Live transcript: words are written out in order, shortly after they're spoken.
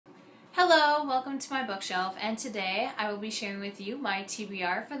Hello, welcome to my bookshelf, and today I will be sharing with you my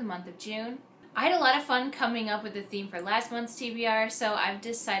TBR for the month of June. I had a lot of fun coming up with the theme for last month's TBR, so I've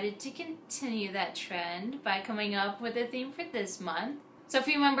decided to continue that trend by coming up with a theme for this month. So if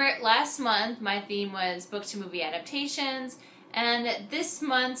you remember, last month my theme was book to movie adaptations, and this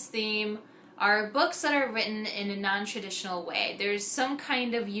month's theme are books that are written in a non-traditional way. There's some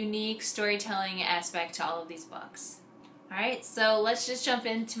kind of unique storytelling aspect to all of these books. Alright, so let's just jump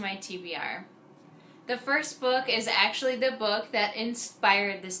into my TBR. The first book is actually the book that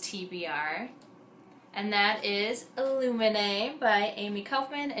inspired this TBR, and that is Illuminae by Amy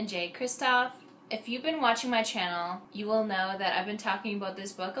Kaufman and Jay Kristoff. If you've been watching my channel, you will know that I've been talking about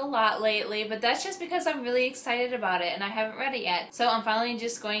this book a lot lately, but that's just because I'm really excited about it and I haven't read it yet. So I'm finally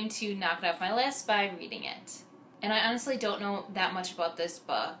just going to knock it off my list by reading it. And I honestly don't know that much about this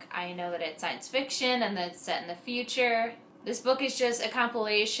book. I know that it's science fiction and that it's set in the future. This book is just a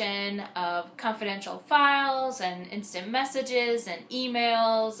compilation of confidential files and instant messages and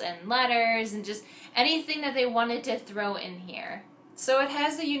emails and letters and just anything that they wanted to throw in here. So it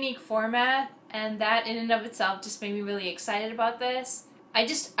has a unique format, and that in and of itself just made me really excited about this. I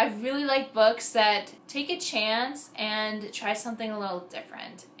really like books that take a chance and try something a little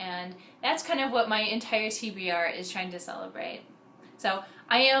different, and that's kind of what my entire TBR is trying to celebrate. So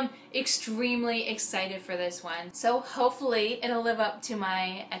I am extremely excited for this one. So hopefully it'll live up to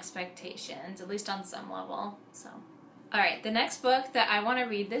my expectations, at least on some level. Alright, the next book that I want to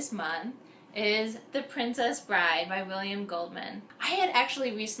read this month is The Princess Bride by William Goldman. I had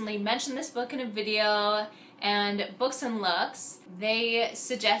actually recently mentioned this book in a video, and Books and Looks, they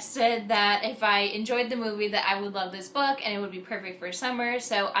suggested that if I enjoyed the movie that I would love this book and it would be perfect for summer,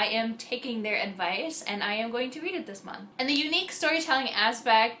 so I am taking their advice and I am going to read it this month. And the unique storytelling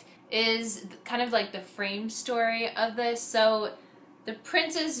aspect is kind of like the frame story of this. So The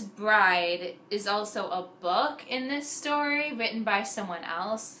Princess Bride is also a book in this story written by someone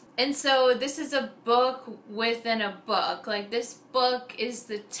else. And so this is a book within a book. Like, this book is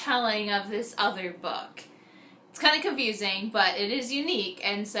the telling of this other book. It's kind of confusing, but it is unique,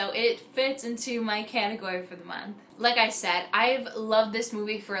 and so it fits into my category for the month. Like I said, I've loved this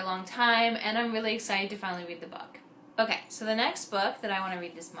movie for a long time, and I'm really excited to finally read the book. Okay, so the next book that I want to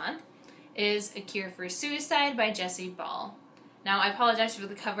read this month is A Cure for Suicide by Jessie Ball. Now, I apologize for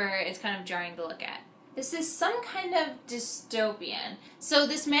the cover, it's kind of jarring to look at. This is some kind of dystopian. So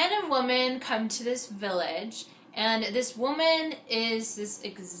this man and woman come to this village, and this woman is this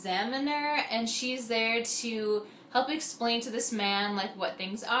examiner, and she's there to help explain to this man like what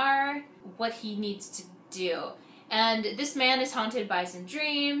things are, what he needs to do. And this man is haunted by some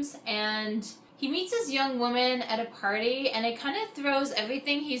dreams, and he meets this young woman at a party, and it kind of throws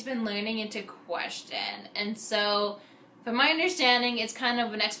everything he's been learning into question. And so, from my understanding, it's kind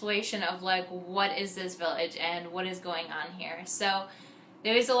of an exploration of like, what is this village and what is going on here. So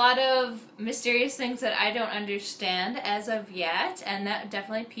there's a lot of mysterious things that I don't understand as of yet, and that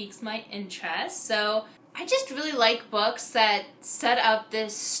definitely piques my interest. So I just really like books that set up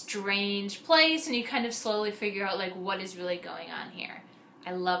this strange place and you kind of slowly figure out like what is really going on here.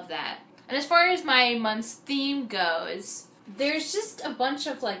 I love that. And as far as my month's theme goes, there's just a bunch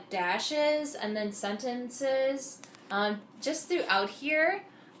of like dashes and then sentences just throughout here.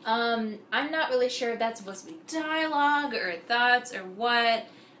 I'm not really sure if that's supposed to be dialogue or thoughts or what.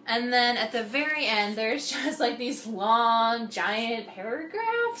 And then at the very end, there's just like these long, giant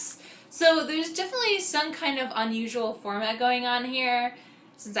paragraphs. So there's definitely some kind of unusual format going on here.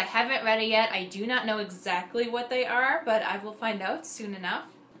 Since I haven't read it yet, I do not know exactly what they are, but I will find out soon enough.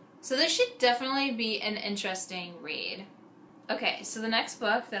 So this should definitely be an interesting read. Okay, so the next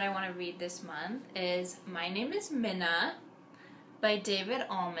book that I want to read this month is My Name is Minna by David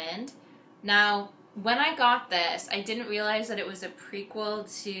Almond. Now, when I got this, I didn't realize that it was a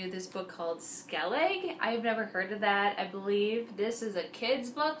prequel to this book called Skellig. I've never heard of that. I believe this is a kid's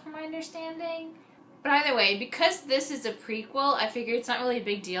book from my understanding. But either way, because this is a prequel, I figure it's not really a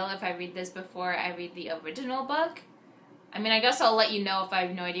big deal if I read this before I read the original book. I mean, I guess I'll let you know if I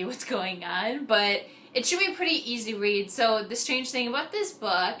have no idea what's going on, but it should be a pretty easy read. So the strange thing about this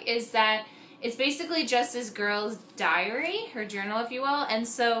book is that it's basically just this girl's diary, her journal if you will, and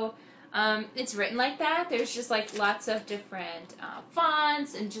so it's written like that. There's just like lots of different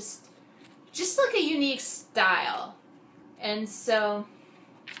fonts and just like a unique style. And so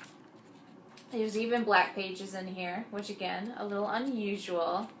there's even black pages in here, which again, a little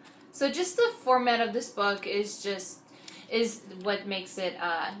unusual. So just the format of this book is what makes it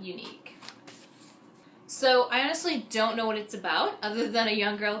unique. So I honestly don't know what it's about, other than a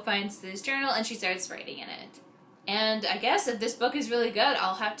young girl finds this journal and she starts writing in it. And I guess if this book is really good,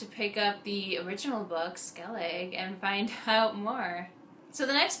 I'll have to pick up the original book, Skellig, and find out more. So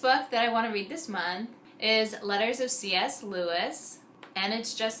the next book that I want to read this month is Letters of C.S. Lewis, and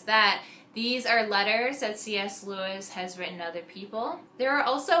it's just that. These are letters that C.S. Lewis has written to other people. There are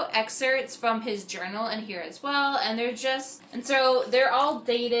also excerpts from his journal in here as well, and so they're all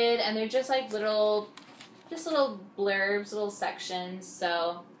dated, and they're just like little blurbs, little sections,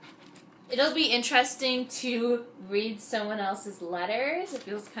 so it'll be interesting to read someone else's letters. It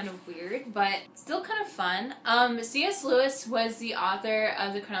feels kind of weird, but still kind of fun. C.S. Lewis was the author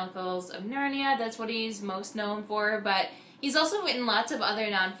of the Chronicles of Narnia. That's what he's most known for, but he's also written lots of other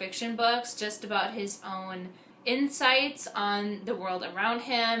nonfiction books just about his own insights on the world around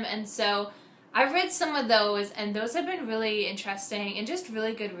him, and so I've read some of those, and those have been really interesting and just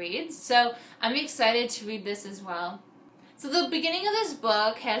really good reads, so I'm excited to read this as well. So the beginning of this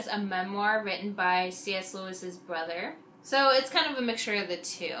book has a memoir written by C.S. Lewis's brother. So it's kind of a mixture of the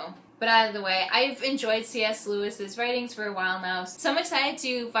two. But out of the way, I've enjoyed C.S. Lewis's writings for a while now, so I'm excited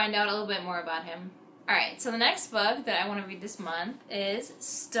to find out a little bit more about him. Alright, so the next book that I want to read this month is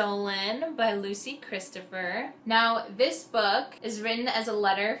Stolen by Lucy Christopher. Now, this book is written as a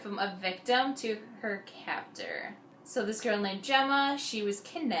letter from a victim to her captor. So this girl named Gemma, she was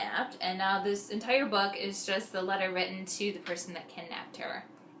kidnapped, and now this entire book is just the letter written to the person that kidnapped her.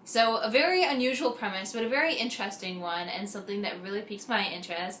 So a very unusual premise, but a very interesting one, and something that really piques my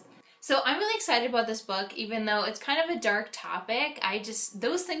interest. So I'm really excited about this book, even though it's kind of a dark topic.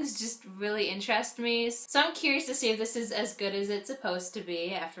 Those things just really interest me. So I'm curious to see if this is as good as it's supposed to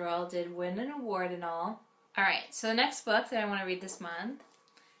be. After all, it did win an award and all. Alright, so the next book that I want to read this month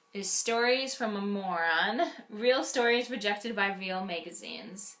is Stories from a Moron, Real Stories Rejected by Real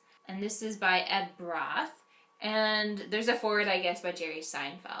Magazines. And this is by Ed Broth. And there's a foreword, I guess, by Jerry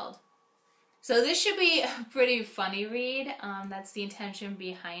Seinfeld. So this should be a pretty funny read. That's the intention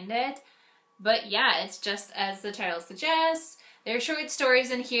behind it. But yeah, it's just as the title suggests. There are short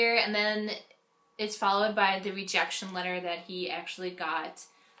stories in here, and then it's followed by the rejection letter that he actually got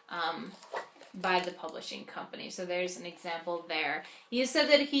by the publishing company. So there's an example there. He said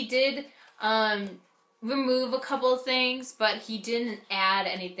that he did remove a couple of things, but he didn't add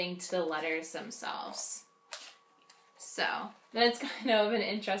anything to the letters themselves. So that's kind of an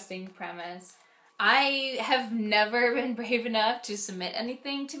interesting premise. I have never been brave enough to submit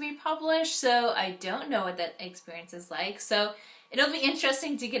anything to be published, so I don't know what that experience is like. So it'll be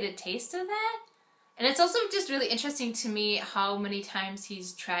interesting to get a taste of that. And it's also just really interesting to me how many times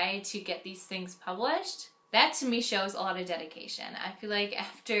he's tried to get these things published. That to me shows a lot of dedication. I feel like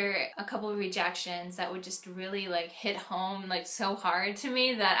after a couple of rejections, that would just really hit home so hard to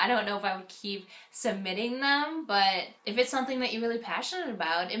me that I don't know if I would keep submitting them. But if it's something that you're really passionate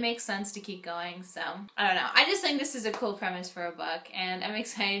about, it makes sense to keep going. So I don't know. I just think this is a cool premise for a book, and I'm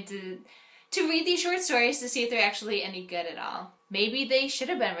excited to read these short stories to see if they're actually any good at all. Maybe they should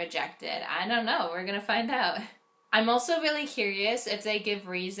have been rejected. I don't know. We're gonna find out. I'm also really curious if they give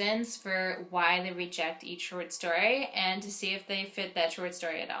reasons for why they reject each short story, and to see if they fit that short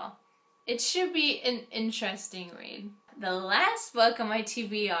story at all. It should be an interesting read. The last book on my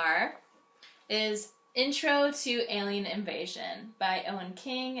TBR is Intro to Alien Invasion by Owen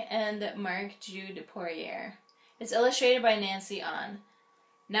King and Mark Jude Poirier. It's illustrated by Nancy On.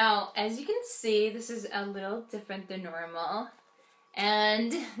 Now, as you can see, this is a little different than normal.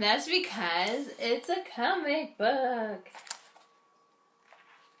 And that's because it's a comic book.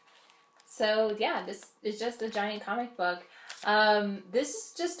 So yeah, this is just a giant comic book. This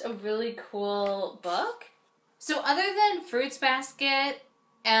is just a really cool book. So other than Fruits Basket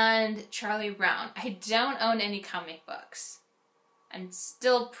and Charlie Brown, I don't own any comic books. I'm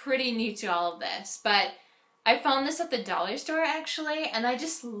still pretty new to all of this, but I found this at the dollar store actually, and I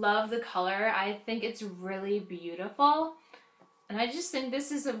just love the color. I think it's really beautiful. And I just think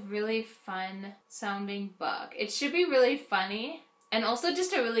this is a really fun sounding book. It should be really funny, and also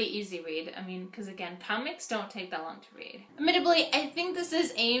just a really easy read. I mean, because again, comics don't take that long to read. Admittedly, I think this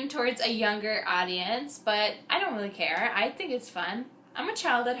is aimed towards a younger audience, but I don't really care. I think it's fun. I'm a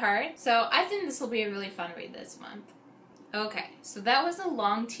child at heart, so I think this will be a really fun read this month. Okay, so that was a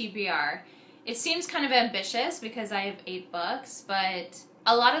long TBR. It seems kind of ambitious because I have 8 books, but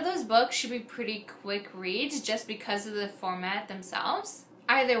a lot of those books should be pretty quick reads just because of the format themselves.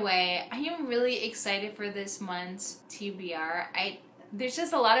 Either way, I am really excited for this month's TBR. There's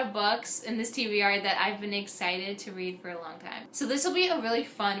just a lot of books in this TBR that I've been excited to read for a long time. So this will be a really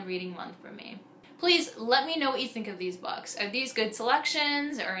fun reading month for me. Please let me know what you think of these books. Are these good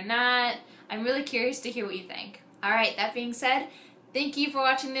selections or not? I'm really curious to hear what you think. Alright, that being said, thank you for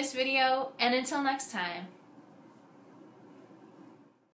watching this video, and until next time.